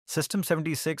System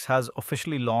 76 has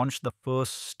officially launched the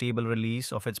first stable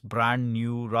release of its brand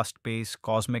new Rust-based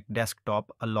COSMIC desktop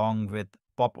along with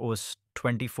popos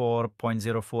 24.04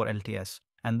 LTS.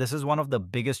 And this is one of the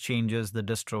biggest changes the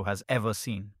distro has ever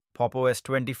seen. popos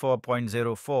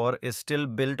 24.04 is still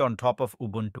built on top of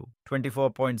Ubuntu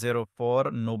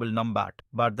 24.04 Noble Numbat.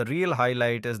 But the real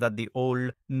highlight is that the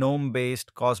old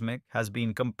GNOME-based COSMIC has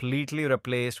been completely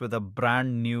replaced with a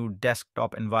brand new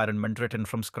desktop environment written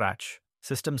from scratch.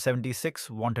 System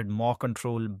 76 wanted more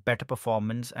control, better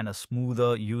performance, and a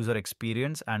smoother user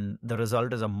experience, and the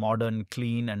result is a modern,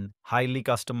 clean, and highly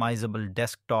customizable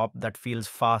desktop that feels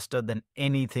faster than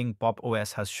anything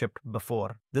popos has shipped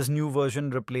before. This new version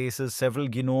replaces several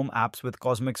GNOME apps with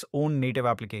COSMIC's own native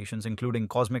applications, including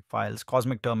COSMIC Files,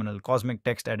 COSMIC Terminal, COSMIC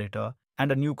Text Editor,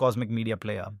 and a new COSMIC Media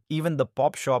Player. Even the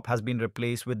Pop Shop has been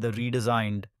replaced with the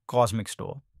redesigned COSMIC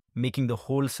Store, making the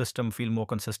whole system feel more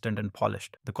consistent and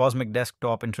polished. The COSMIC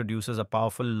desktop introduces a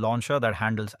powerful launcher that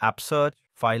handles app search,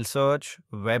 file search,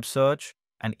 web search,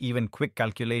 and even quick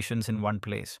calculations in one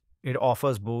place. It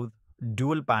offers both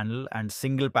dual panel and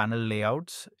single panel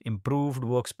layouts, improved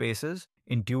workspaces,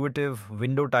 intuitive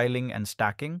window tiling and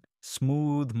stacking,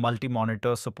 smooth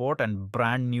multi-monitor support, and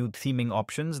brand new theming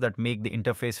options that make the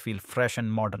interface feel fresh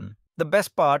and modern. The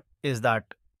best part is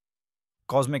that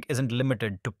COSMIC isn't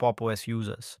limited to popos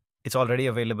users. It's already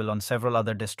available on several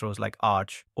other distros like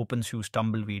Arch, OpenSUSE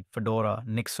Tumbleweed, Fedora,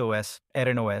 NixOS,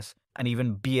 ErinOS, and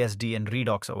even BSD and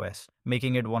RedoxOS,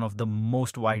 making it one of the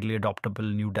most widely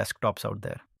adoptable new desktops out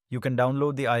there. You can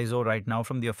download the ISO right now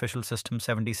from the official System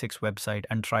 76 website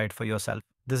and try it for yourself.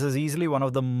 This is easily one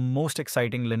of the most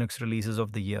exciting Linux releases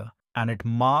of the year, and it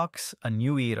marks a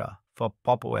new era for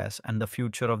popos and the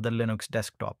future of the Linux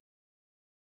desktop.